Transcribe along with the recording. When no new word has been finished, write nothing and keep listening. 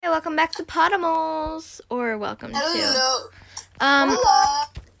welcome back to Podimals, or welcome Hello. to. Hello.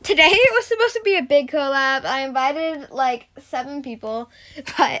 Today it was supposed to be a big collab. I invited like 7 people,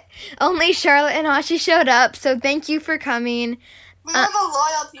 but only Charlotte and Ashi showed up. So thank you for coming. We're the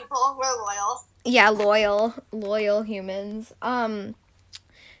loyal people. We're loyal. Yeah, loyal humans.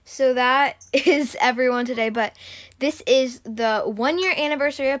 So that is everyone today, but this is the 1-year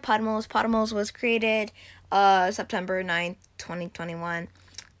anniversary of Podimals. Podimals was created September 9th, 2021.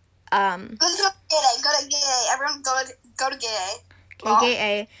 Let's go to Gay. Everyone go to Gay.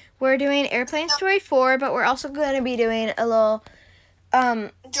 KKA. We're doing Airplane Story 4, but we're also going to be doing a little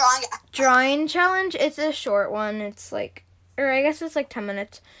drawing challenge. It's a short one. It's like, or I guess it's like 10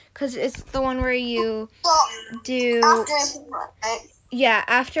 minutes, because it's the one where you do...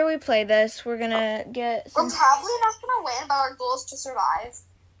 After we play this, we're going to get some... We're probably not going to win, but our goal is to survive.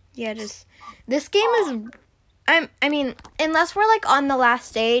 Yeah, just... This game is... I mean, unless we're like on the last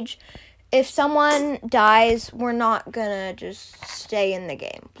stage, if someone dies, we're not gonna just stay in the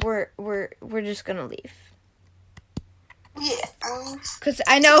game. We're just gonna leave. Yeah. Because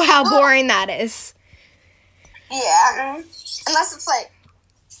I know how boring that is. Yeah. Unless it's like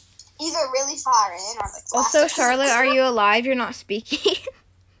either really far in or like. Also, Charlotte, are you alive? You're not speaking.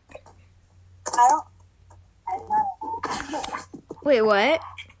 I don't know. Wait, what?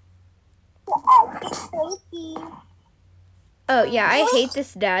 Oh, yeah, I hate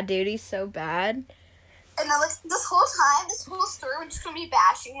this dad dude. He's so bad. And then, like, this whole story, we're just going to be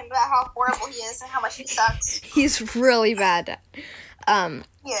bashing him about how horrible he is and how much he sucks. He's really bad. Yeah.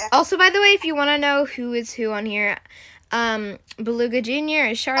 Also, by the way, if you want to know who is who on here, Beluga Jr.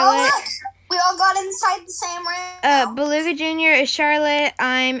 is Charlotte. Oh, look! We all got inside the same room. Beluga Jr. is Charlotte.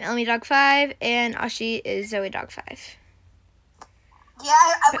 I'm Elmy Dog 5, and Ashi is Zoe Dog 5. Yeah,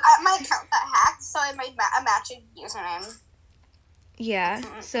 my account got hacked, so I made a matching username. Yeah,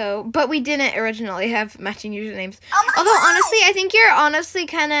 so, but we didn't originally have matching usernames. Oh Although, God. honestly, I think you're honestly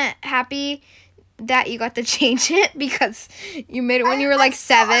kind of happy that you got to change it, because you made it when you were like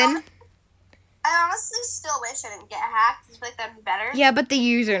 7. I honestly still wish I didn't get hacked. I feel like that'd be better. Yeah, but the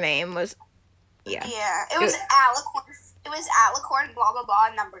username was, yeah. Yeah, it was Alicorn. It was Alicorn, blah, blah, blah,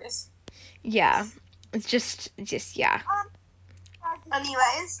 numbers. Yeah, it's just, yeah.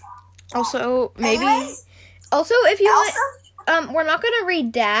 Anyways. Also, maybe, Anyways, also, if you want, we're not going to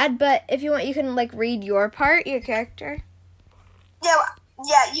read Dad, but if you want, you can, like, read your part, your character. Yeah,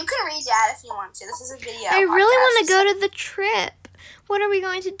 you can read Dad if you want to. This is a video. I really want to go to the trip. What are we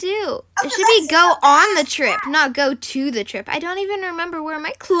going to do? It should be go on the trip, not go to the trip. I don't even remember where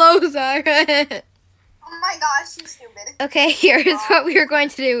my clothes are. Oh my gosh, you're stupid. Okay, here's what we are going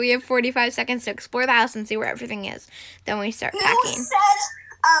to do. We have 45 seconds to explore the house and see where everything is. Then we start packing.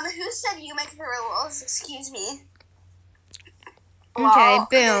 Who said you make the rules? Excuse me. Okay,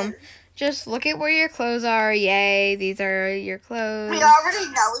 boom. Just look at where your clothes are. Yay, these are your clothes. We already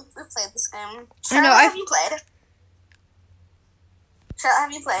know we've played this game. I know. Have you played? Charlotte,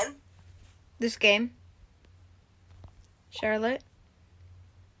 have you played this game? Charlotte?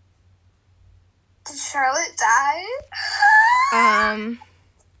 Did Charlotte die?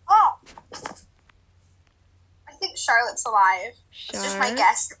 Oh. I think Charlotte's alive. It's just my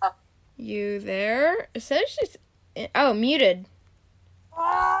guess. You there? It says she's... Oh, muted.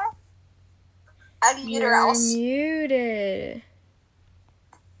 Unmute or else. Muted.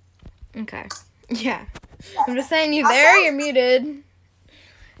 Okay. Yeah. I'm just saying, you there? You're muted.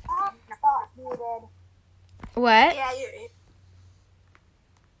 Muted. What? Yeah,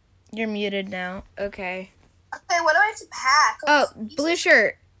 You're muted now. Okay. Okay, what do I have to pack? Oh, blue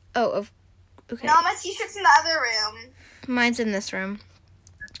shirt. Oh, okay. No, my t-shirt's in the other room. Mine's in this room.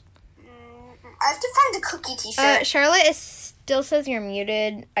 I have to find a cookie t-shirt. Charlotte still says you're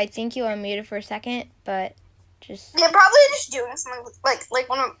muted. I think you unmuted for a second, but just... Yeah, probably just doing something like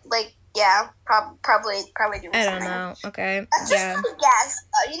one of, like, yeah, probably doing something. I don't know. Okay. That's just my guess.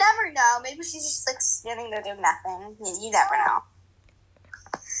 You never know. Maybe she's just, like, standing there doing nothing. You never know.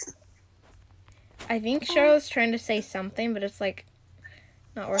 I think Charlotte's trying to say something, but it's, like,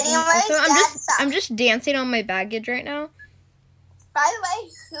 not working. Anyways, also, I'm just dancing on my baggage right now. By the way,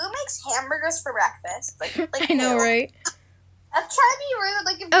 who makes hamburgers for breakfast? Like I know, right? I'm trying to be rude.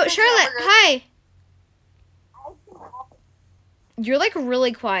 Like, if Oh, Charlotte, hi. You're, like,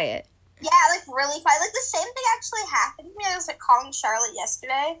 really quiet. Yeah, like, really quiet. Like, the same thing actually happened to me. I was, like, calling Charlotte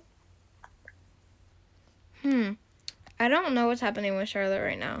yesterday. I don't know what's happening with Charlotte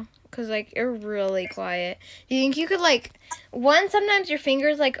right now. Because, like, you're really quiet. Do you think you could, like... sometimes your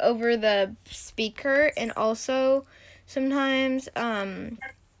finger's, like, over the speaker. And also, sometimes,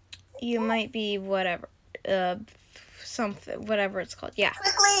 you might be whatever. something, whatever it's called. Yeah.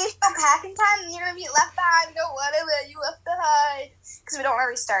 Quickly, it's packing time, and you're gonna be left behind. Don't let it let you left behind. Because we don't want to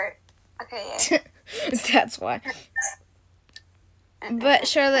restart. Okay, yeah. That's why. But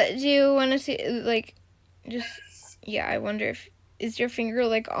Charlotte, do you want to see, like, just, yeah, I wonder if, is your finger,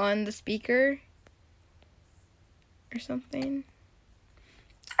 like, on the speaker? Or something?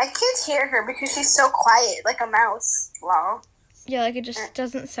 I can't hear her because she's so quiet, like a mouse. Wow. Yeah, like, it just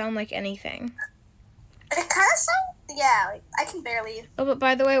doesn't sound like anything. It kind of sounds, yeah, like, I can barely. Oh, but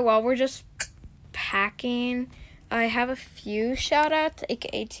by the way, while we're just packing, I have a few shout-outs,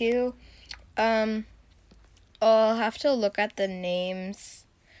 aka two. I'll have to look at the names,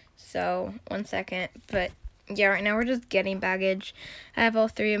 so 1 second. But yeah, right now we're just getting baggage. I have all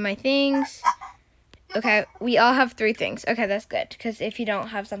 3 of my things. Okay, we all have 3 things. Okay, that's good, because if you don't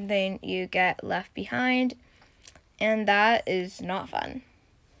have something, you get left behind, and that is not fun.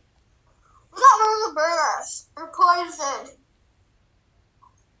 We got one of the burgers. We're poisoned.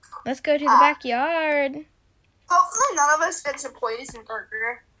 Let's go to the backyard. Hopefully none of us gets a poison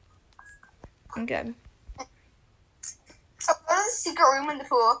burger. Okay. So go to the secret room in the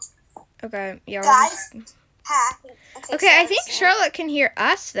pool. Okay, yeah. Guys, pack. Okay, I think Charlotte can hear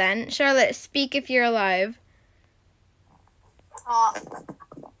us then. Charlotte, speak if you're alive.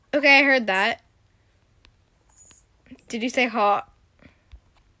 Okay, I heard that. Did you say hot?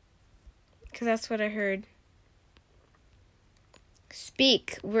 Because that's what I heard.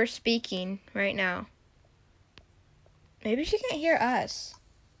 Speak. We're speaking right now. Maybe she can't hear us.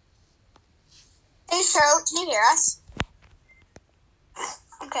 Hey, Charlotte, can you hear us?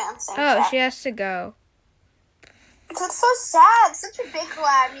 Okay, I'm saying Oh, she has to go. That's so sad. Such a big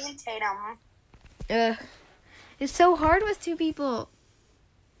collab, me and Tatum. Ugh. It's so hard with 2 people.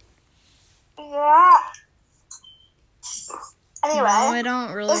 Yeah. Anyway. No, I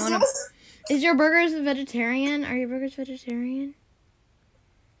don't really want to. Is your burgers vegetarian? Are your burgers vegetarian?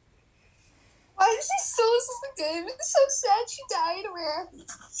 Why is she so good? It's so sad she died.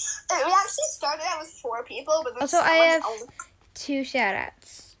 We actually started out with 4 people, but also I have 2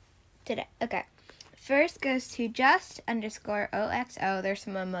 shout-outs today. Okay. First goes to just_OXO. There's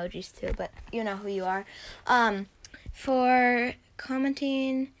some emojis too, but you know who you are. For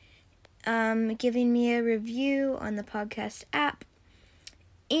commenting, giving me a review on the podcast app,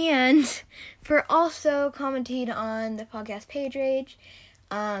 and for also commenting on the podcast page rage,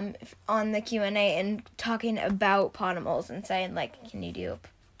 on the Q&A and talking about Podimals and saying, like, can you do a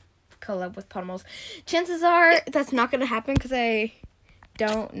collab with Podimals? Chances are that's not going to happen because I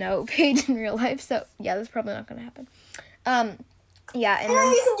don't know Paige in real life, so yeah, that's probably not going to happen. Yeah, and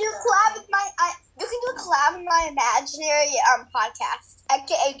then you can do a collab with my imaginary podcast,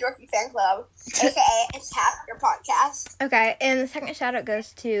 aka Dorky Fan Club, aka It's Half Your Podcast. Okay, and the second shout out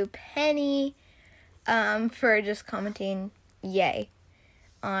goes to Penny, for just commenting yay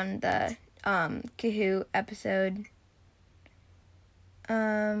on the Kahoo episode.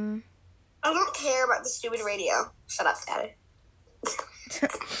 I don't care about the stupid radio. Shut up, Daddy. Okay.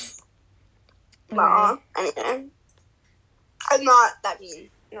 Anyway. I'm not that mean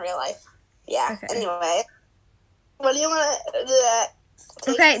in real life. Yeah, Okay. Anyway. What do you want to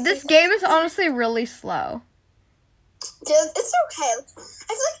do? Okay, this game is honestly really slow. It's okay. I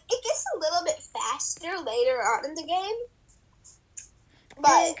feel like it gets a little bit faster later on in the game.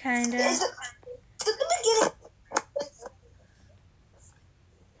 But Kinda. It's at the beginning.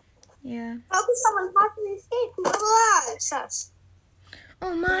 Yeah. How can someone possibly escape? Blah, blah, blah. Shush.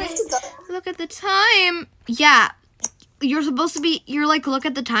 Oh We my. have to go. Look at the time. Yeah. You're supposed to be, you're like, look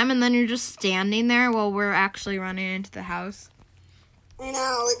at the time and then you're just standing there while we're actually running into the house. I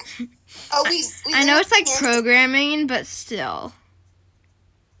know, like, we I know it's like can't- programming, but still.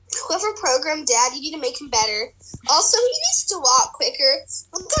 Whoever programmed Dad, you need to make him better. Also, he needs to walk quicker.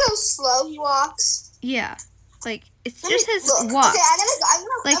 Look at how slow he walks. Yeah. Like, it's Let just me his look. walk. Okay, I'm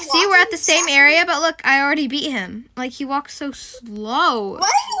Like, walking see, we're at the same fast. area, but look, I already beat him. Like, he walks so slow. Why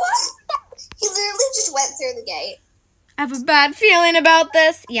did he walk? He literally just went through the gate. I have a bad feeling about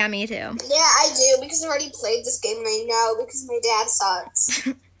this. Yeah, me too. Yeah, I do, because I already played this game and I know, because my dad sucks.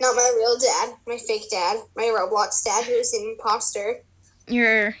 Not my real dad, my fake dad, my Roblox dad who's an imposter.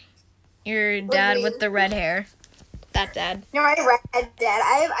 Your dad me? with the red hair. That dad. No, my red dad.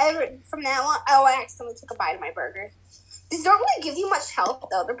 I have from that one. Oh, I accidentally took a bite of my burger. These don't really give you much health,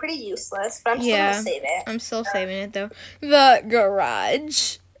 though. They're pretty useless, but I'm still Yeah. gonna save it. I'm still saving it, though. The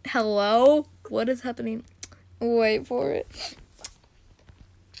garage. Hello? What is happening? Wait for it.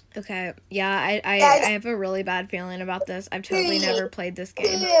 Okay. Yeah, I have a really bad feeling about this. I've totally never played this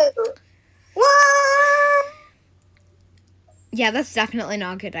game. What? Yeah, that's definitely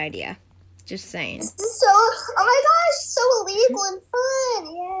not a good idea. Just saying. So, oh my gosh, so illegal and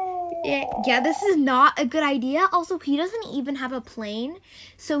fun. Yay. Yeah, this is not a good idea. Also, he doesn't even have a plane,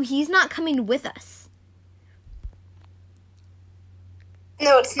 so he's not coming with us.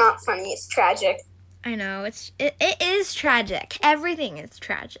 No, it's not funny. It's tragic. I know, it is tragic. Everything is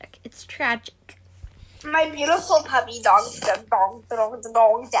tragic. It's tragic. My beautiful puppy dog, the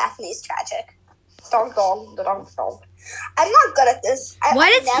dog, Daphne's tragic. Dog. I'm not good at this.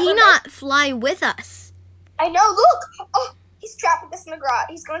 Why does he not fly with us? I know, look! Oh, he's trapping us in the garage.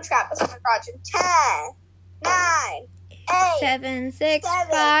 He's going to trap us in the garage in 10, 9, 8, 7, 6,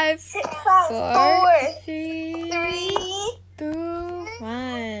 5, 4, 3, 2,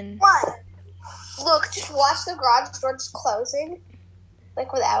 1. Look, just watch the garage door just closing,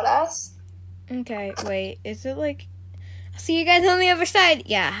 like without us. Okay, wait. Is it like? I'll see you guys on the other side.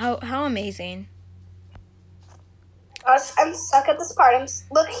 Yeah. How amazing. I'm stuck at this part.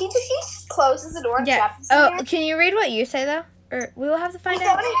 Look, he closes the door and traps us in there. Can you read what you say though? Or we will have to find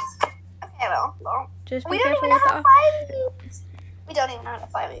out. Okay, well. Just be We don't careful even know with how to fly these. We don't even know how to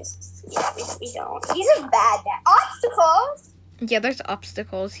fly these. Yeah, we don't. He's a bad dad. Obstacles. Yeah, there's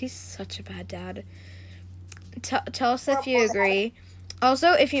obstacles. He's such a bad dad. Tell us if you agree.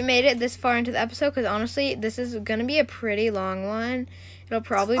 Also, if you made it this far into the episode, because honestly, this is going to be a pretty long one. It'll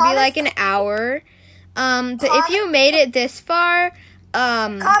probably be like an hour. But if you made it this far,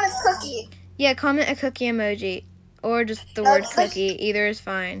 comment cookie. Yeah, comment a cookie emoji. Or just the word cookie. Either is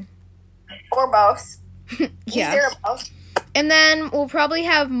fine. Or both. Yeah. Either or both. And then we'll probably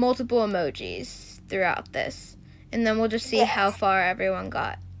have multiple emojis throughout this. And then we'll just see how far everyone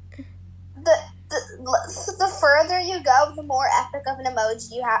got. The further you go, the more epic of an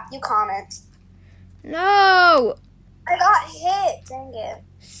emoji you comment. No! I got hit. Dang it.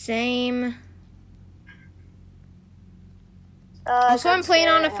 Same. Also, I'm playing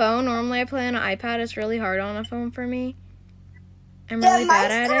on a phone. Normally, I play on an iPad. It's really hard on a phone for me. I'm really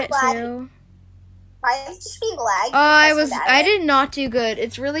bad at it, too. Mine's just being laggy. I did not do good.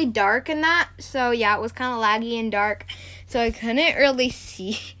 It's really dark in that. So, yeah, it was kind of laggy and dark. So, I couldn't really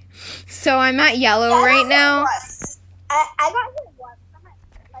see. So, I'm at yellow right now. I got hit once.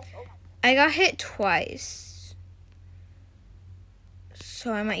 I got hit twice.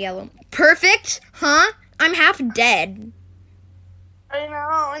 So, I'm at yellow. Perfect? Huh? I'm half dead. I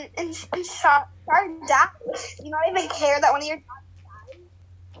know. And sorry, Dad. You don't even care that one of your dogs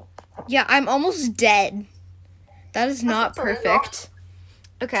died? Yeah, I'm almost dead. That is not perfect.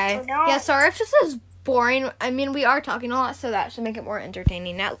 Okay. Yeah, sorry if this is boring. I mean, we are talking a lot, so that should make it more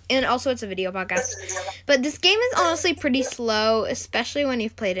entertaining. Now, and also, it's a video podcast. But this game is honestly pretty slow, especially when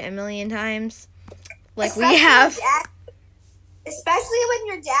you've played it a million times. Like we have. Especially when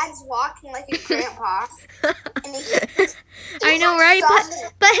your dad's walking like a grandpa. I know, right?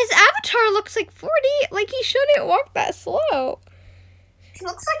 But his avatar looks like 40. Like, he shouldn't walk that slow. He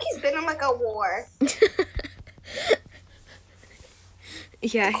looks like he's been in, like, a war.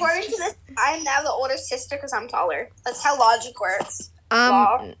 Yeah. According to this, I'm now the older sister because I'm taller. That's how logic works.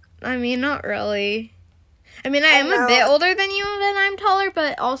 I mean, not really. I mean, I am a bit older than you, and I'm taller,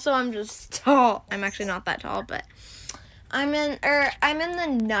 but also I'm just tall. I'm actually not that tall, but I'm in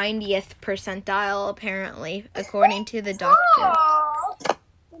the 90th percentile, apparently, according to the doctor. Oh, the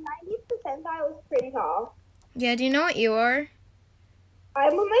 90th percentile is pretty tall. Yeah, do you know what you are?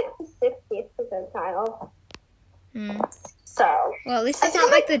 I'm on, like, the 60th percentile. So. Well, at least it's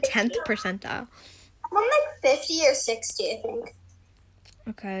not, like, the 10th percentile. I'm on, like, 50 or 60, I think.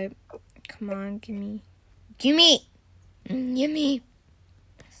 Okay. Come on, gimme. Gimme! Gimme!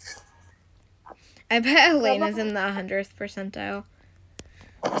 I bet Elena's in the 100th percentile.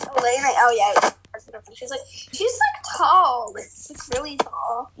 Elena, oh yeah. She's like tall. It's really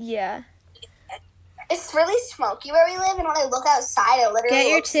tall. Yeah. It's really smoky where we live, and when I look outside, it literally Get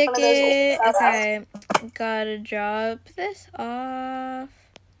your looks like ticket. Okay. Gotta drop this off.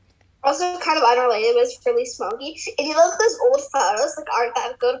 Also, kind of unrelated, but it's really smoky. And you look at those old photos, like, aren't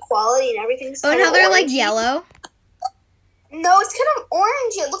that good quality and everything's and how they're like yellow? No, it's kind of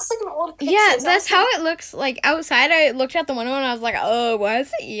orangey. It looks like an old picture. Yeah, that's how it looks like outside. I looked out the window and I was like, oh, why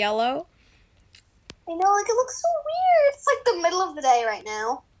is it yellow? I know, like, it looks so weird. It's like the middle of the day right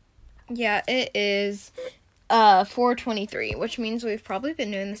now. Yeah, it is 4:23, which means we've probably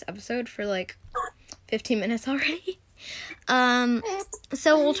been doing this episode for like 15 minutes already.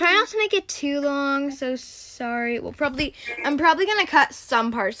 So we'll try not to make it too long, so sorry. I'm probably gonna cut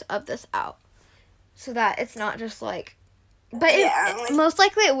some parts of this out so that it's not just like, but most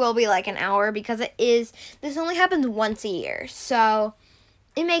likely it will be like an hour because this only happens once a year, so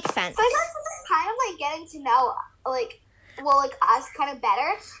it makes sense. So I guess it's kind of like getting to know, like, like us kind of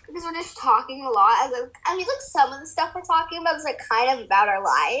better because we're just talking a lot. I mean, like some of the stuff we're talking about is like kind of about our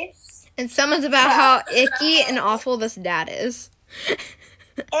lives, And some is about how icky and awful this dad is.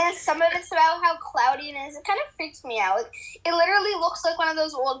 and some of it's about how cloudy it is. It kind of freaks me out. Like, it literally looks like one of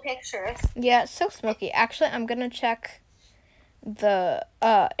those old pictures. Yeah, it's so smoky. Actually, I'm gonna check the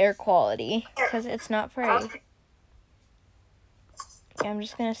air quality because it's not very. Yeah, I'm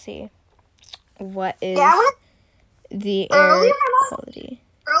just gonna see what is the air quality.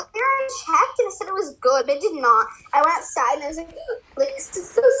 Earlier I checked and it said it was good, but it did not. I went outside and I was like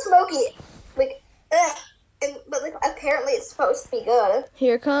it's so smoky, like ugh. But like apparently it's supposed to be good.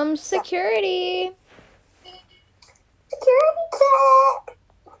 Here comes security. Security check.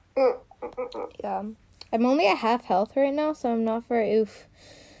 Yeah, I'm only at half health right now, so I'm not very oof.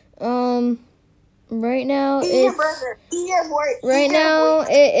 Right now Eat your burger. Eat your burger. Right now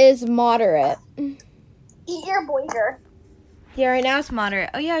it is moderate. Eat your burger. Yeah, right now it's moderate.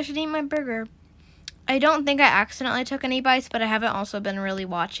 Oh yeah, I should eat my burger. I don't think I accidentally took any bites, but I haven't also been really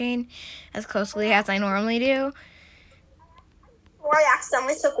watching as closely as I normally do. Or I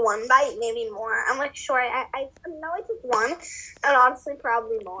accidentally took one bite, maybe more. I'm like sure I know I took one, and honestly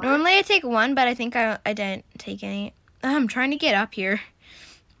probably more. Normally I take one, but I think I didn't take any. I'm trying to get up here.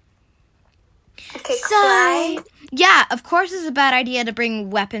 Okay, So, yeah, of course it's a bad idea to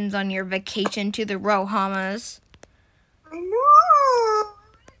bring weapons on your vacation to the Rohamas. I know.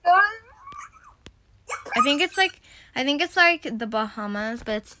 I think it's like the Bahamas,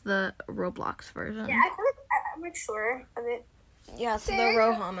 but it's the Roblox version. Yeah, I feel like I'm like sure of it. Yeah, so the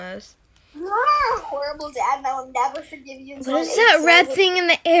Rohamas. You are a horrible dad, and I will never forgive you. What is that red thing in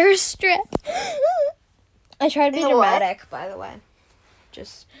the airstrip? I tried to be dramatic, by the way.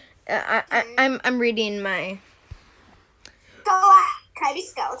 Just, I'm reading my. Can I be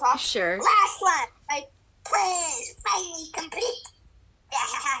Skeletor? Sure. Last one. My plan is finally complete.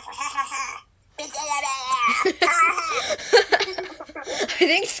 I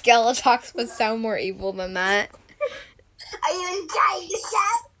think Skeletox would sound more evil than that. Are you enjoying the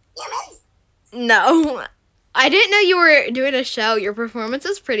show, humans? No. I didn't know you were doing a show. Your performance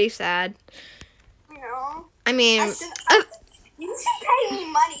is pretty sad. No. I mean... You should pay me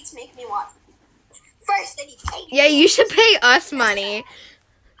money to make me watch. First, I need to pay you. Yeah, you should pay us money.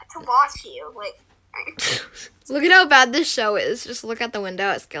 To watch you. Like... Look at how bad this show is. Just look out the window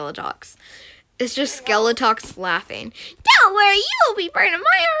at Skeletox. It's just Skeletox laughing. Don't worry, you'll be part of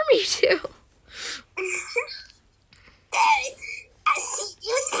my army too. Daddy, I see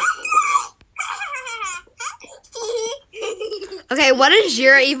you. Okay, what is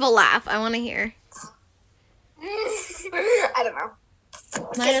your evil laugh? I want to hear. I don't know.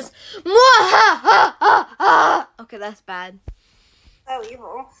 Mine is... Mwahaha. Okay, that's bad. So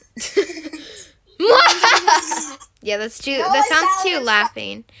evil. Yeah, that's too... No, that I sounds sound too like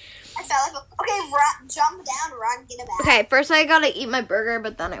laughing. I felt like... Okay, run, jump down, run, get it back. Okay, first I gotta eat my burger,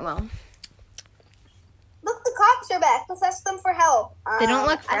 but then I will. Look, the cops are back. Let's ask them for help. They don't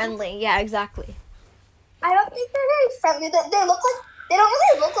look friendly. Yeah, exactly. I don't think they're very friendly. They look like... They don't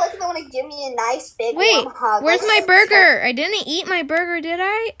really look like they want to give me a nice big Wait, warm hug. where's my burger? I didn't eat my burger, did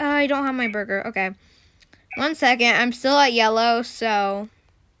I? I don't have my burger. Okay. 1 second. I'm still at yellow, so...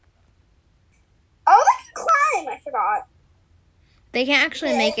 Oh, they can climb. I forgot. They can't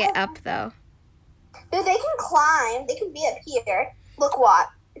actually make it up, though. Dude, they can climb. They can be up here. Look what.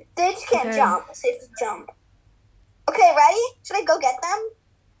 They just can't jump. Safe to jump. Okay, ready? Should I go get them?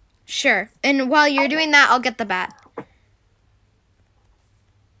 Sure. And while you're doing that, I'll get the bat.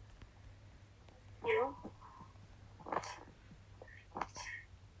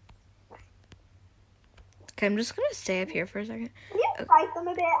 Okay, I'm just going to stay up here for a second. Can you fight them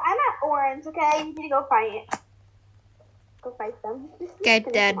a bit? I'm at orange, okay? You need to go fight. Go fight them. Okay,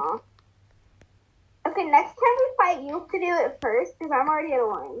 dead. Okay, next time we fight, you have to do it first, because I'm already at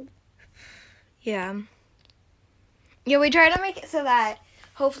orange. Yeah. Yeah, we try to make it so that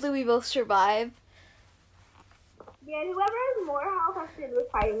hopefully we both survive. Yeah, whoever has more health has to do the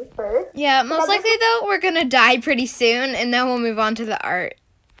fighting first. Yeah, most likely, though, we're going to die pretty soon, and then we'll move on to the art.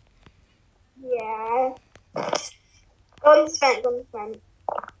 Yeah. Go to the fence, go to the fence.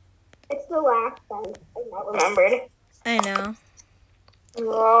 It's the last fence. I not remembered. I know.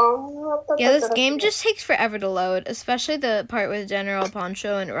 Oh. Yeah, this game just takes forever to load, especially the part with General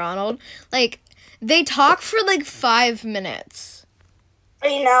Poncho and Ronald. Like, they talk for like 5 minutes.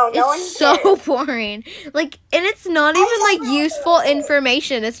 You know, it's so boring. Like, and it's not even like useful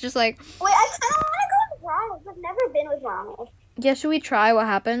information. It's just like... Wait, I kind of want to go with Ronald. I've never been with Ronald. Yeah, should we try what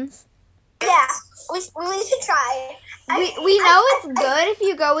happens? Yeah. We should try. We know it's good if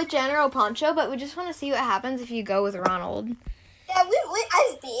you go with General Poncho, but we just want to see what happens if you go with Ronald. Yeah,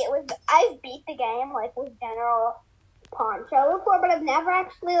 I've beat the game like with General Poncho before, but I've never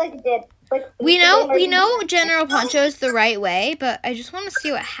actually like did like. We know General Poncho is the right way, but I just want to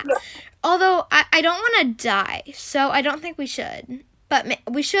see what happens. Although I don't want to die, so I don't think we should. But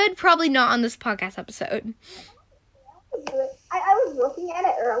we should probably not on this podcast episode. I was looking at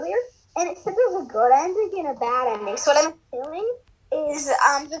it earlier, and it said there's a good ending and a bad ending. So what I'm feeling is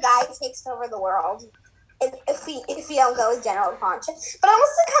the guy takes over the world if we don't go with General Poncho. But I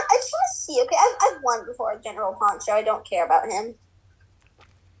just want to see. Okay, I've won before with General Poncho. I don't care about him.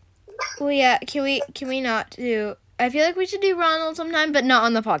 Well, yeah. Can we not do? I feel like we should do Ronald sometime, but not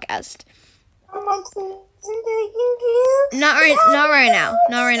on the podcast. Not right now,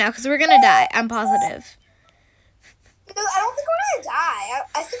 because we're gonna die. I'm positive. No, I don't think we're gonna die.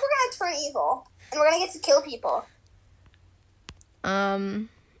 I think we're gonna turn evil, and we're gonna get to kill people. I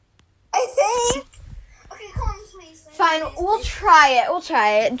think. Okay, come on, please. Fine, we'll try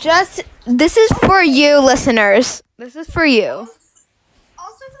it. Just this is for you, listeners. This is for you. Also,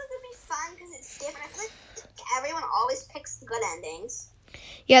 I feel like it'd be fun because it's different. I feel like everyone always picks the good endings.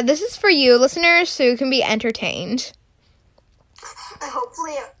 Yeah, this is for you, listeners, so you can be entertained.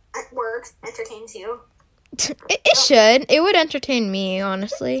 Hopefully, it works. Entertains you. It should. It would entertain me,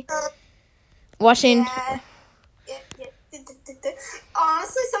 honestly. Watching. Yeah.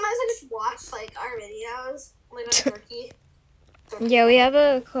 Honestly, sometimes I just watch like our videos, like on Turkey. Yeah, we have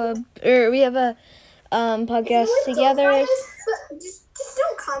a club, or we have a podcast together. Just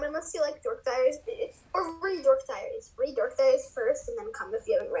don't come unless you like Dork Diaries, or read Dork Diaries. Read Dork Diaries first, and then come if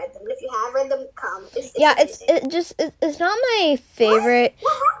you haven't read them. And if you have read them, come. It's not my favorite.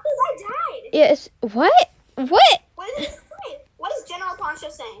 What happened? I died. Yeah, what? What is it saying? What is General Poncho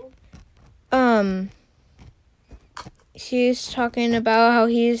saying? She's talking about how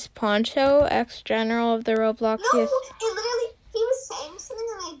he's Poncho, ex-general of the Roblox. No, he was saying something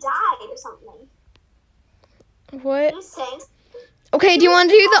and I died or something. What? He was saying. Okay, do you want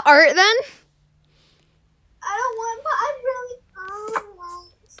to do the art then? I don't want, but I really want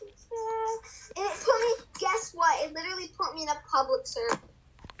to. And it put me, guess what? It literally put me in a public server.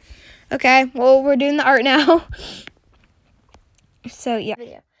 Okay, well, we're doing the art now. So,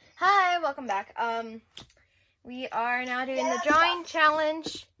 yeah. Hi, welcome back. We are now doing the drawing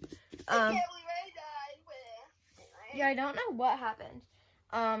challenge. Yeah, I don't know what happened.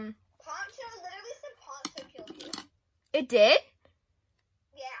 Poncho literally said Poncho killed you. It did?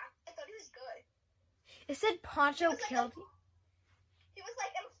 Yeah, I thought he was good. It said Poncho killed you. He was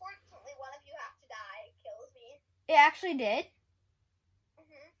like, unfortunately, one of you have to die. It kills me. It actually did?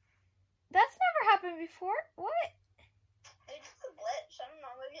 Mm-hmm. That's never happened before. What? It's just a glitch. I don't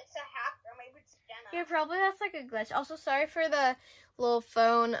know. Maybe it's a hacker. Maybe it's Jenna. Yeah, probably that's like a glitch. Also, sorry for the little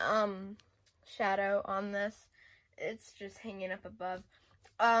phone shadow on this. It's just hanging up above.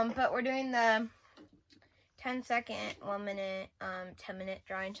 But we're doing the 10-second, 1 minute, 10-minute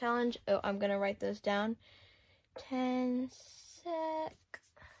drawing challenge. Oh, I'm gonna write those down. 10 sec.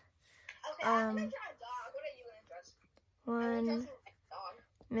 Okay, I'm gonna draw a dog. What are you gonna draw? 1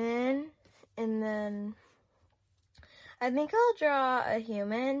 min, and then I think I'll draw a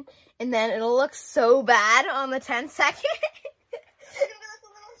human, and then it'll look so bad on the 10 second. It's gonna be like a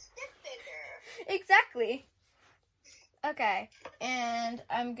little stick figure. Exactly. Okay, and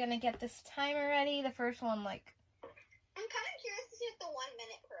I'm gonna get this timer ready. The first one, like. I'm kind of curious to see what the 1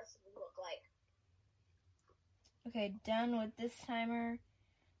 minute person would look like. Okay, done with this timer.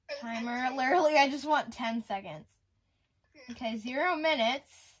 Literally, I just want 10 seconds. Okay, 0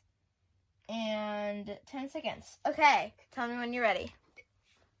 minutes and 10 seconds. Okay, tell me when you're ready.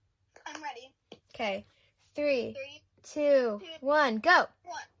 I'm ready. Okay, 3, 2, 1, go.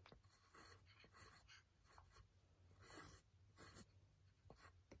 1.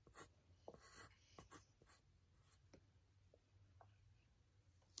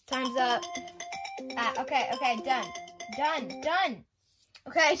 Time's up. Okay, done.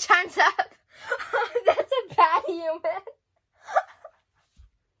 Okay, time's up. That's a bad human.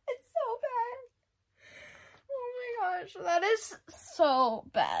 It's so bad. Oh my gosh, that is so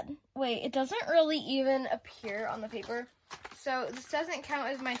bad. Wait, it doesn't really even appear on the paper. So this doesn't count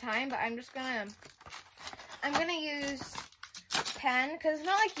as my time, but I'm gonna use pen, because it's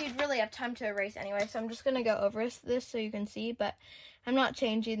not like you'd really have time to erase anyway, so I'm just gonna go over this so you can see, but I'm not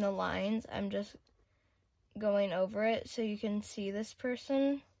changing the lines. I'm just going over it so you can see this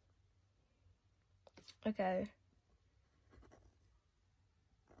person. Okay.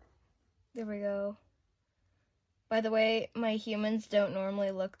 There we go. By the way, my humans don't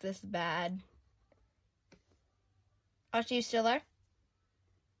normally look this bad. Ashi, you still there?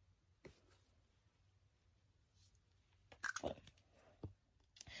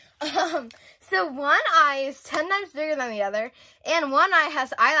 So one eye is 10 times bigger than the other, and one eye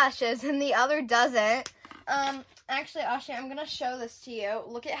has eyelashes and the other doesn't. Actually, Ashi, I'm gonna show this to you.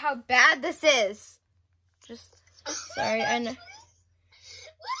 Look at how bad this is. Sorry, I know.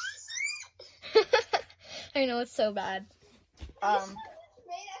 I know it's so bad.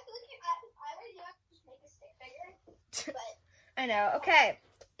 I know. Okay,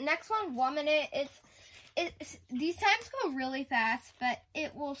 next one, 1 minute. It's these times go really fast, but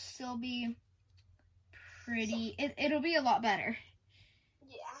it will still be pretty. It'll be a lot better.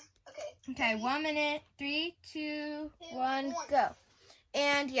 Yeah. Okay. Okay, 1 minute. 3, 2, 1, go.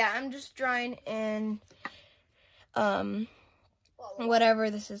 And yeah, I'm just drawing in whatever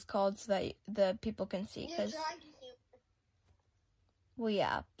this is called so that the people can see. Cause, well,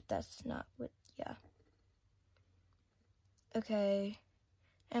 yeah, but that's not what. Yeah. Okay.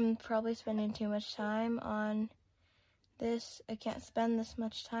 I'm probably spending too much time on this. I can't spend this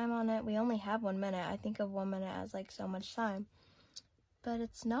much time on it. We only have 1 minute. I think of 1 minute as like so much time. But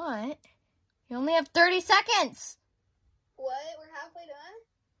it's not. You only have 30 seconds. What? We're halfway done?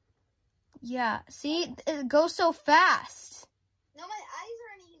 Yeah. See? It goes so fast. No, my eyes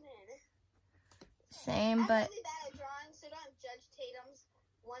aren't even. Same, but... I'm really bad at drawing, so don't judge Tatum's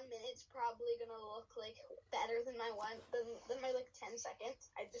 1 minute's probably gonna look like better than my my like 10 seconds.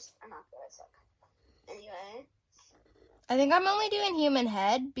 I'm not good. I suck. Anyway. I think I'm only doing human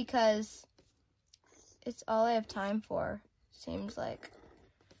head because it's all I have time for. Seems like.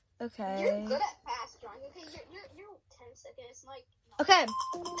 Okay. You're good at fast drawing. Okay, you're 10 seconds. Like. Okay.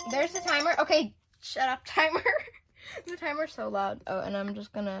 There's the timer. Okay, shut up, timer. The timer's so loud. Oh, and I'm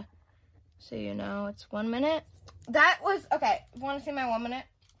just gonna so you know it's 1 minute. That was okay. Want to see my 1 minute?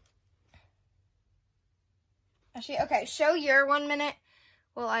 Actually, okay. Show your 1 minute.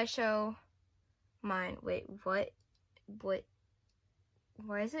 Well, I show mine. Wait, what? What?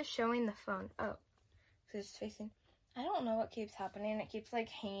 Why is it showing the phone? Oh, because it's facing. I don't know what keeps happening. It keeps like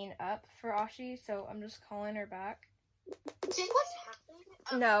hanging up for Ashi, so I'm just calling her back. See what's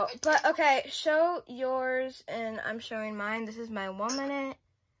happening? No, but okay. Show yours, and I'm showing mine. This is my 1 minute.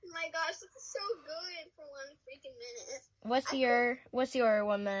 Oh my gosh, this is so good for 1 freaking minute. What's your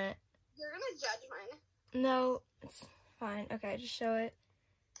 1 minute? You're gonna judge mine. No, it's fine. Okay, just show it.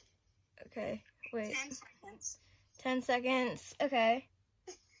 Okay, wait. 10 seconds. 10 seconds. Okay.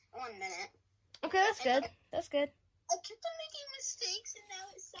 1 minute. Okay, that's good. That's good. I kept on making mistakes and now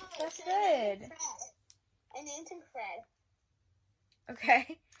it sucks. That's good. I named him Fred.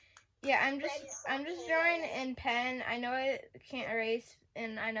 Okay. Yeah, I'm just drawing in pen. I know I can't erase,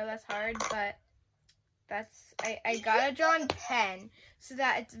 and I know that's hard, but that's I gotta draw in pen so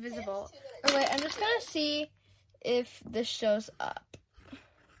that it's visible. Oh wait, I'm just gonna see if this shows up.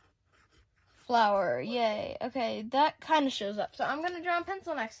 Flower, yay. Okay, that kind of shows up. So I'm gonna draw in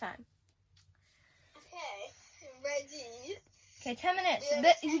pencil next time. Okay, ready. Okay, 10 minutes.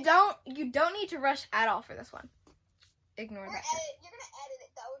 You don't need to rush at all for this one. Ignore that. You're gonna edit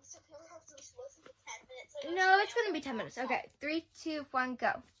it though, so people have to listen to 10 minutes. No, it's gonna be 10 minutes. Okay, 3, 2, 1,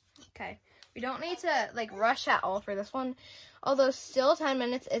 go. Okay, we don't need to like rush at all for this one. Although still 10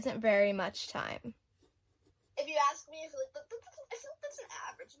 minutes isn't very much time. If you ask me, if like that's an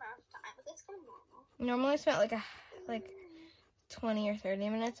average amount of time, but that's kind of normal. Normally I spent like 20 or 30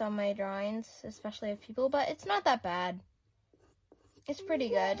 minutes on my drawings, especially of people, but it's not that bad. It's pretty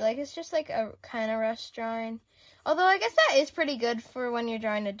good. Like, it's just like a kind of rush drawing. Although I guess that is pretty good for when you're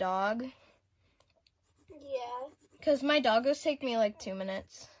drawing a dog. Yeah. Because my doggos take me like 2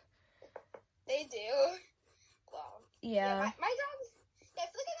 minutes. They do. Well. Yeah. My dogs. Yeah,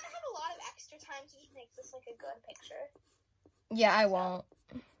 I feel like I'm gonna have a lot of extra time to just make this like a good picture. Yeah, I won't.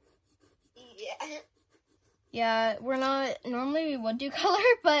 Yeah. Yeah, we're not. Normally we would do color,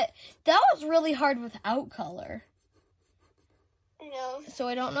 but that was really hard without color. I know. So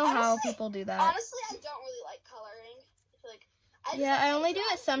I don't know how people do that. Honestly, I don't really like coloring. I feel like I only do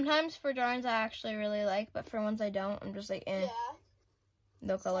it sometimes for drawings I actually really like, but for ones I don't, I'm just like, Yeah.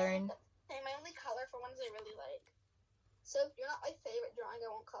 No coloring. Same, I only color for ones I really like. So if you're not my favorite drawing, I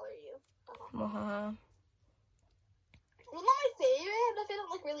won't color you. Uh-huh. Well, not my favorite, but I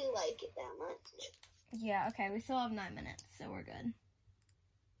don't like really like it that much. Yeah, okay, we still have 9 minutes, so we're good.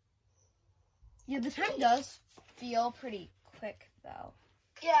 Yeah, the time does feel pretty quick, though.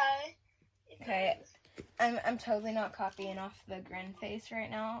 Yeah. Okay, I'm totally not copying off the grin face right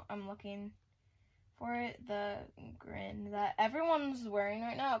now. I'm looking for it, the grin that everyone's wearing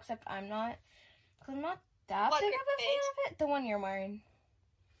right now, except I'm not. Because I'm not that big of a fan of it. The one you're wearing.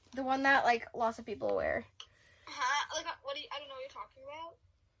 The one that, like, lots of people wear. I don't know what you're talking about.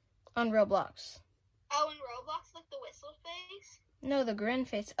 On Roblox. Oh, in Roblox, like the whistle face? No, the grin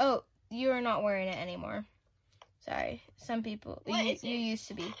face. Oh, you are not wearing it anymore. Sorry. Some people, you used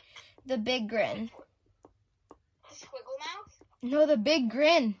to be. The big grin. The squiggle mouth? No, the big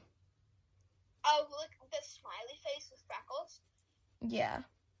grin. Oh, look, the smiley face with freckles? Yeah.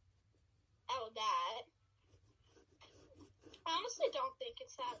 Oh, that. I honestly don't think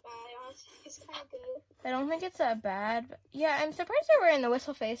it's that bad. Honestly, it's kind of good. I don't think it's that bad. But yeah, I'm surprised you're wearing the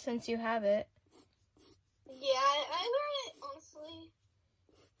whistle face since you have it. Yeah, I wear it, honestly,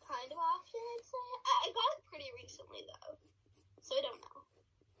 kind of often, I'd say. I got it pretty recently, though, so I don't know.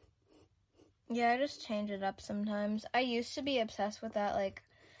 Yeah, I just change it up sometimes. I used to be obsessed with that, like,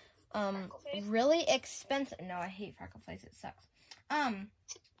 Freckle face? really expensive. No, I hate freckle face. It sucks.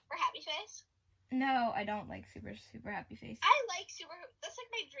 Or happy face? No, I don't like super happy face. I like super. That's like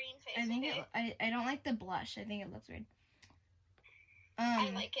my dream face. I think okay? I don't like the blush. I think it looks weird.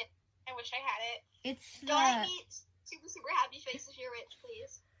 I like it. I wish I had it. It's Donate me super happy face if you're rich,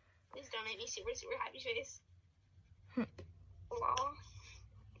 please. Please donate me super happy face. Lol.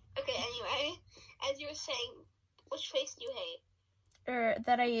 Okay, anyway, as you were saying, which face do you hate? or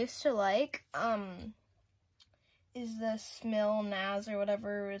that I used to like is the Smil Naz or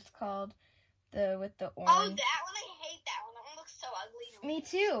whatever it's called, with the orange. Oh, that one, I hate that one. That one looks so ugly to me. Me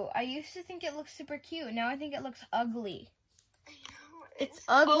too. I used to think it looked super cute. Now I think it looks ugly. I know. It's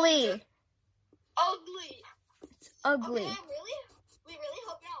ugly. Ugly. It's ugly. Okay, we really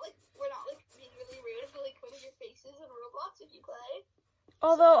hope we're not being really rude for one of your faces in Roblox if you play.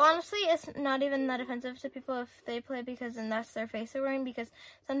 Although, honestly, it's not even that offensive to people if they play because then that's their face they're wearing, because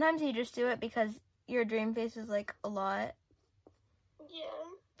sometimes you just do it because your dream face is, like, a lot. Yeah.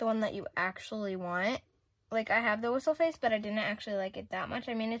 The one that you actually want. Like, I have the whistle face, but I didn't actually like it that much.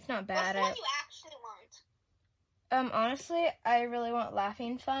 I mean, it's not bad. What's the one you actually want? Honestly, I really want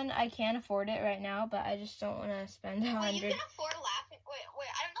Laughing Fun. I can't afford it right now, but I just don't want to spend $100. Wait, you can afford Laughing... Wait,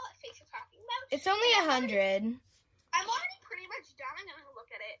 I don't know what face you're talking about. It's only $100. I'm already pretty much done. I'm gonna look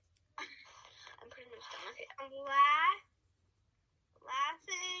at it. I'm pretty much done. Okay, I'm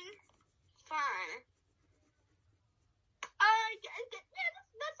laughing fun. Yeah,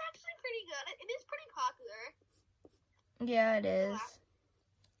 that's actually pretty good. It is pretty popular. Yeah, it is.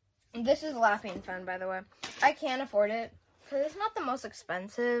 This is Laughing Fun, by the way. I can't afford it because it's not the most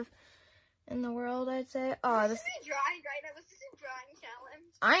expensive in the world, I'd say. Oh, this is drawing right now. This is a drawing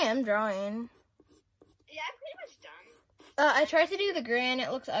challenge. I am drawing. Yeah, I'm pretty much done. I tried to do the grin.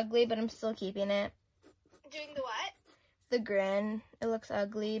 It looks ugly, but I'm still keeping it. Doing the what? The grin. It looks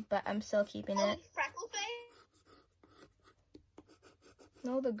ugly, but I'm still keeping it. Freckle face?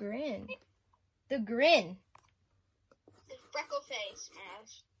 No, the grin. The grin. The freckle face,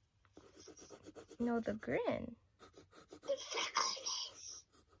 Ash. No, the grin. The freckle face.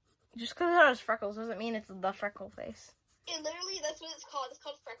 Just because it has freckles doesn't mean it's the freckle face. It literally, that's what it's called. It's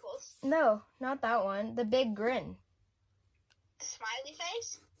called freckles. No, not that one. The big grin. The smiley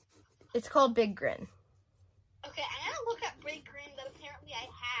face? It's called Big Grin. Okay, I'm gonna look at Big Grin that apparently I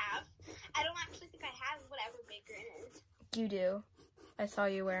have. I don't actually think I have whatever Big Grin is. You do. I saw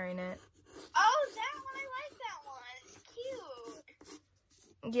you wearing it. Oh, that one, I like that one. It's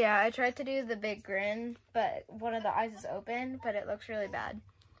cute. Yeah, I tried to do the big grin, but one of the eyes is open, but it looks really bad.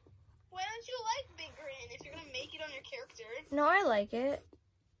 Why don't you like Big Grin if you're gonna make it on your character? No, I like it.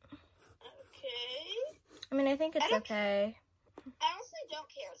 Okay. I mean, I think it's okay. I honestly don't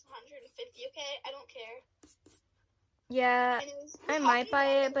care. It's 150, okay? I don't care. Yeah, I might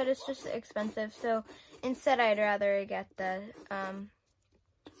buy it, but it's just expensive. So instead, I'd rather get the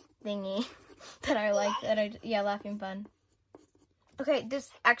thingy that I like. Laughing Fun. Okay,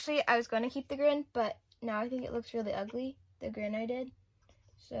 actually, I was going to keep the grin, but now I think it looks really ugly, the grin I did.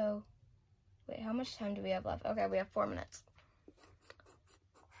 So, wait, how much time do we have left? Okay, we have 4 minutes.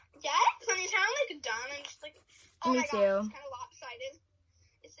 Yeah, I have plenty of time. I'm like done. I'm just like, oh Me my too. God, it's kind of lopsided.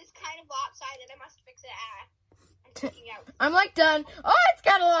 It's kind of lopsided. I must fix it. I'm freaking out. I'm like done. Oh, it's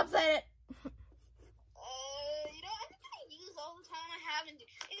kind of lopsided. I'm just gonna use all the time I have and do.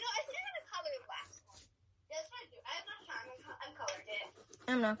 I think I'm gonna color the last one. Yeah, that's what I do. I have enough time. I'm colored it.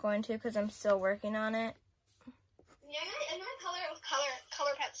 I'm not going to because I'm still working on it. Yeah, I'm gonna color it with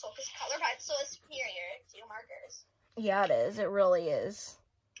color pencil because color pencil is superior to markers. Yeah, it is. It really is.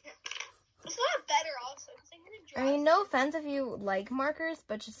 It's a lot better also because I'm gonna draw. I mean, no offense if you like markers,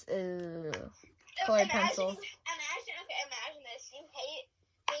 but just colored pencil. Imagine this. You hate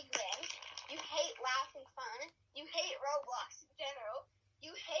Big Grin. You hate Laughing Fun. You hate Roblox in general.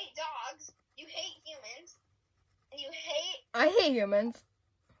 You hate dogs. You hate humans. And you hate. I hate humans.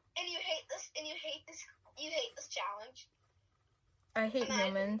 And you hate this. And you hate this. hate this challenge. I hate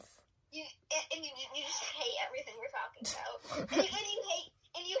humans. You just hate everything we're talking about.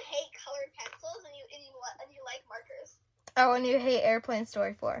 and you hate colored pencils and you like markers. Oh, and you hate Airplane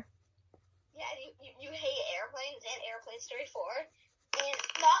Story 4. Yeah, you hate airplanes and Airplane Story 4. And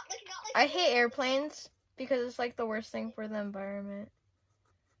not like I hate airplanes because it's like the worst thing for the environment.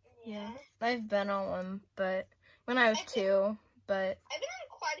 Yeah. I've been on one, but when I was 2, but I've been on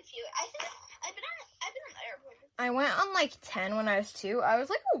quite a few. I think I've been on airplanes. I went on like 10 when I was 2. I was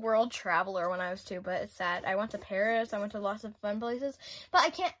like a world traveler when I was 2, but it's sad. I went to Paris. I went to lots of fun places, but I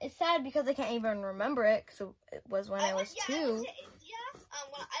can't. It's sad because I can't even remember it because it was when I was 2. I went to India. I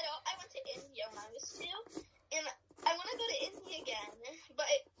went to India when I was 2, and I want to go to India again, but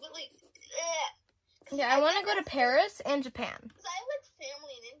like. Yeah, I want to go to Paris and Japan. Because I have like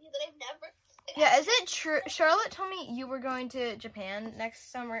family in India that I've never. Yeah, is it true? Charlotte told me you were going to Japan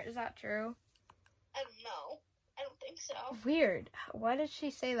next summer. Is that true? I don't know. I don't think so. Weird. Why did she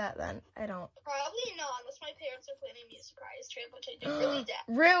say that then? I don't. Probably not, unless my parents are planning me a surprise trip, which I do really doubt.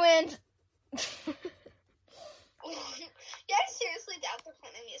 Ruined. Yeah, I seriously doubt they're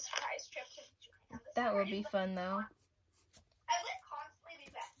planning me a surprise trip to Japan. That would be fun though. I would constantly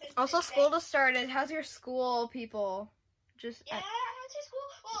be back. Also, school just started. How's your school, people? Just yeah, how's your school?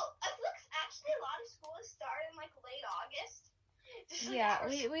 Well, I feel like actually a lot of schools start in like late August. Yeah,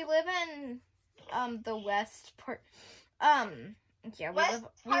 we live in the west part. Yeah, we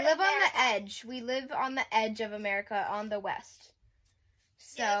live on the edge. We live on the edge of America on the west.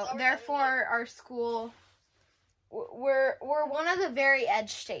 So yeah, therefore, our school, we're one of the very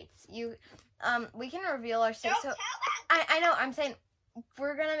edge states. We can reveal our state. Don't So tell them. I know. I'm saying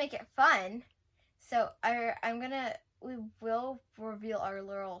we're gonna make it fun. So we will reveal our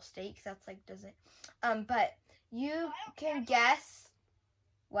literal state because that's like doesn't. But you can guess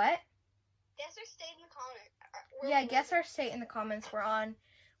what? Guess our state in the comments. Yeah, guess our state in the comments. We're on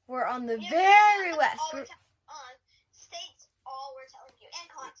the very west. States, all we're telling you, and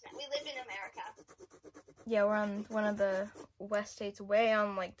continent. We live in America. Yeah, we're on one of the west states, way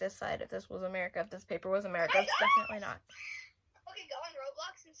on like this side. If this was America, if this paper was America, it's definitely not. Okay, go on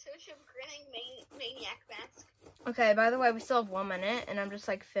Roblox and search a grinning maniac mask. Okay, by the way, we still have 1 minute, and I'm just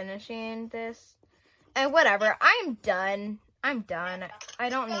like finishing this. And whatever, I'm done. I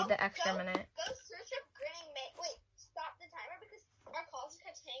don't need the extra minute. Go search up grinning maniac. Wait, stop the timer because our calls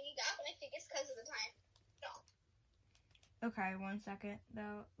kept hanging up, and I think it's because of the time. No. Okay, 1 second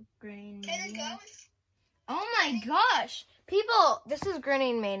though. Grinning Can maniac. it go? Oh my gosh, people! This is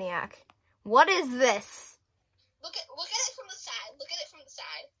grinning maniac. What is this? Look at it from the side. Look at it from the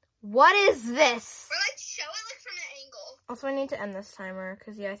side. What is this? Or like show it like from an angle. Also, I need to end this timer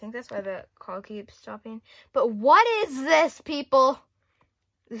because yeah, I think that's why the call keeps stopping. But what is this, people?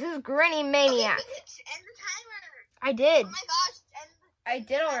 This is grinning maniac. Okay, end the timer. I did. Oh my gosh, I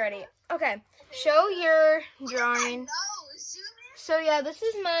did already. Okay, show your drawing. No, zoom in. So yeah, this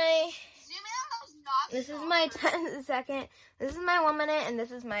is my. Zoom in on those knobs. This is my 10 second. This is my 1 minute, and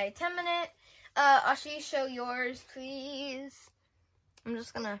this is my 10 minute. Ashi, show yours, please. I'm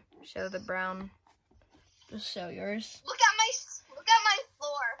just gonna show the brown. Just show yours. Look at my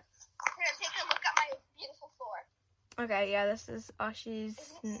floor. Here, take a look at my beautiful floor. Okay, yeah, this is Ashi's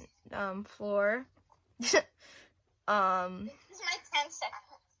floor. This is my 10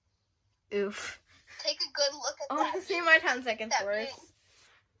 seconds. Oof. Take a good look at I that. want to see my 10 seconds That worth. view.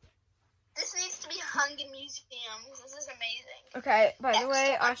 This needs to be hung in museums. This is amazing. Okay, by the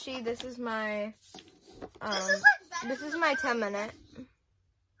way, Ashi, this is my This is my 10 minute.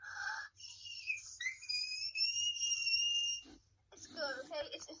 It's good, okay?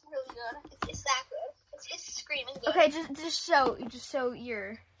 It's really good. It's that good. It's screaming good. Okay, just show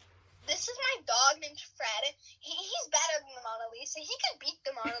your. This is my dog named Fred. He's better than the Mona Lisa. He could beat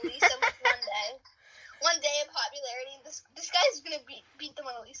the Mona Lisa one day. One day in popularity, this guy's gonna beat the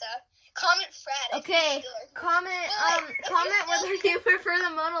Mona Lisa. Comment Fred. Okay, comment whether you prefer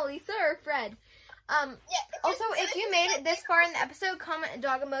the Mona Lisa or Fred. Yeah, Also, if you made it this far in the episode, comment a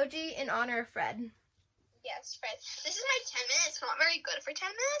dog emoji in honor of Fred. Yes, Fred. This is my 10 minutes. Not very good for 10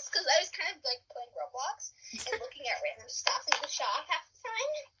 minutes because I was kind of like playing Roblox and looking at random stuff in the shop half the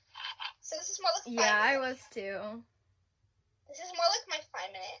time. So this is more like 5 minutes. Yeah, I was too. This is more like my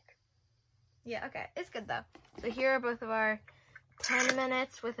 5 minute. Yeah, okay. It's good though. So here are both of our 10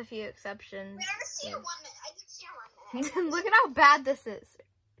 minutes with a few exceptions. Wait, I want to see your 1 minute. I did see your 1 minute. Look at how bad this is.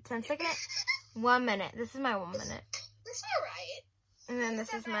 10 second, 1 minute. This is my 1 minute. This is alright. And then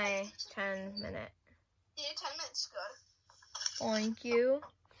this is my 10 minute. Yeah, 10 minutes good. Thank you.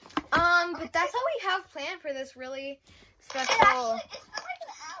 But that's all we have planned for this really special. It's been like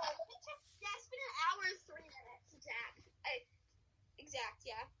an hour. Let me check. Yeah, it's been an hour and 3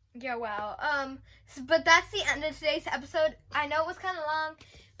 Yeah, wow. But that's the end of today's episode. I know it was kind of long,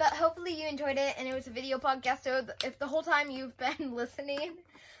 but hopefully you enjoyed it, and it was a video podcast, so if the whole time you've been listening,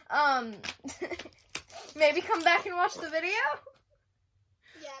 maybe come back and watch the video.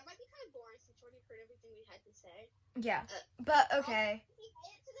 Yeah, it might be kind of boring since you already heard everything we had to say. Yeah, but okay. If you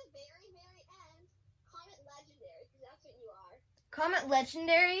get to the very, very end, comment legendary, because that's what you are. Comment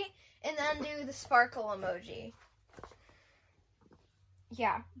legendary, and then do the sparkle emoji.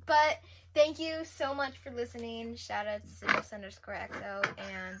 Yeah, but thank you so much for listening. Shout out to Sigils_XO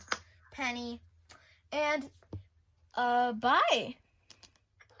and Penny. And, bye.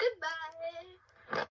 Goodbye.